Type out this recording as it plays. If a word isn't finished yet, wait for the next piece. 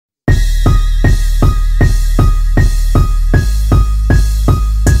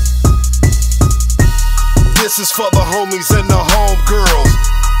for the homies and the homegirls.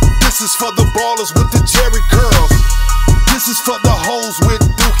 This is for the ballers with the cherry curls. This is for the hoes with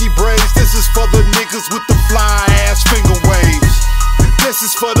dookie braids. This is for the niggas with the fly ass finger waves. This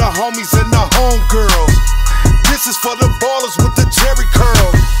is for the homies and the homegirls. This is for the ballers with the cherry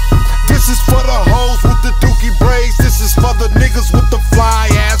curls. This is for the hoes with the dookie braids. This is for the niggas with the fly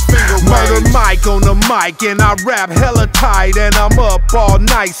ass finger waves. Murder Mike on the mic and I rap hella tight. And I'm up all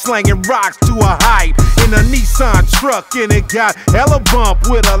night slanging rocks to a hype. In a Nissan truck and it got hella bump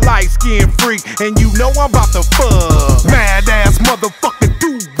with a light skinned freak. And you know I'm about to fuck. Mad ass motherfucking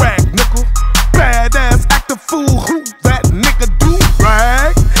do-rag nigga. Bad ass acting fool, who that nigga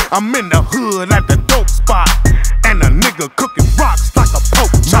do-rag? I'm in the hood at the dope spot. And a nigga cooking rocks like a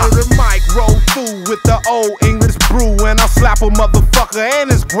poke chop. Murder Mike roll through with the old English brew. And I slap a motherfucker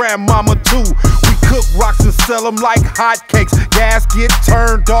and his grandmama too. We cook rocks and sell them like hotcakes. Gas get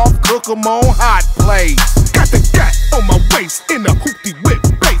turned off, cook them on hot plates. Got the gat on my waist in a hoopty whip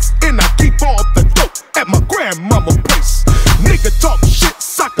bass. And I keep all the dope at my grandmama place. Nigga talk shit,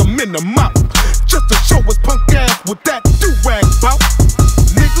 sock him in the mouth. Just to show his punk ass with that do-rag bout.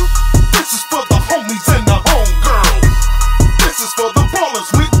 Nigga, this is for the homies and the homegirls. This is for the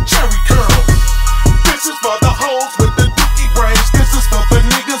ballers with cherry curls. This is for the hoes with the dookie braids. This is for the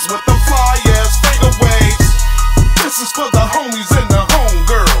niggas with the fly ass finger waves. This is for the homies and the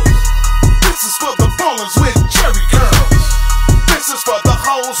homegirls. This is for the ballers with cherry curls. This is for the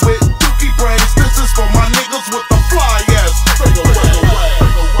hoes with dookie braids. This is for my niggas with the fly ass finger waves.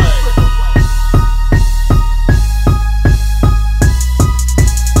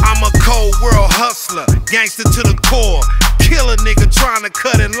 I'm a cold world hustler, gangster to the core. Kill a nigga trying to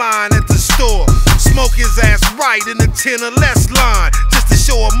cut in line at the store. Smoke his ass right in the 10 or less line. Just to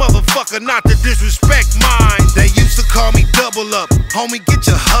show a motherfucker not to disrespect mine. They used to call me double up. Homie, get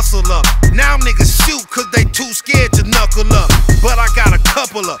your hustle up. Now niggas shoot cause they too scared to knuckle up. But I got a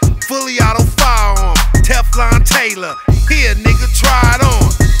couple of fully auto firearm Teflon Taylor. Here nigga, try it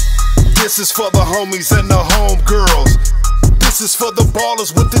on. This is for the homies and the homegirls. This is for the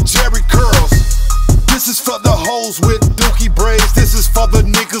ballers with the cherry curls. This is for the hoes with dookie braids. This is for the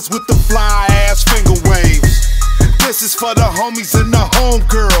niggas with the fly ass finger waves. This is for the homies and the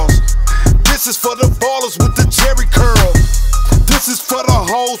homegirls. This is for the ballers with the cherry curls. This is for the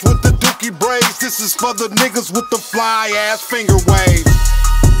hoes with the dookie braids. This is for the niggas with the fly ass finger waves.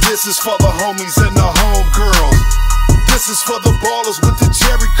 This is for the homies and the homegirls. This is for the ballers with the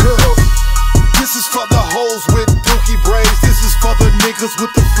cherry curls. This is for the hoes with dookie braids. This is for the niggas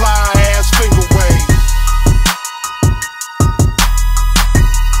with the fly ass finger waves.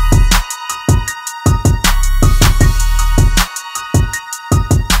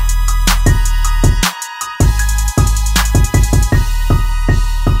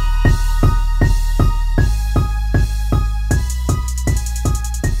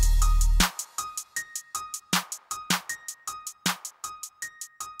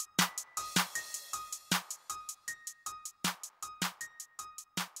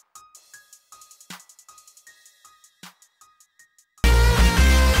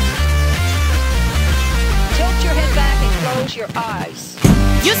 Your eyes.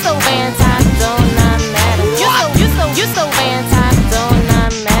 You so anti, don't not matter. You so anti, don't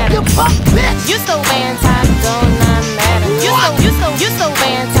not matter. You fuck bitch. You so anti, don't not matter. You so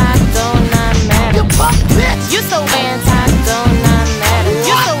anti, don't not matter. You fuck bitch. You so anti, don't not matter.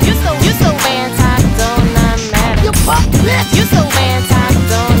 You so anti, don't not matter. You fuck bitch. You so anti,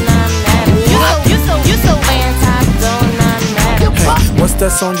 don't not matter. You so anti, don't not matter. What's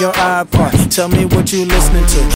that on your iPod? Tell me what you listening to.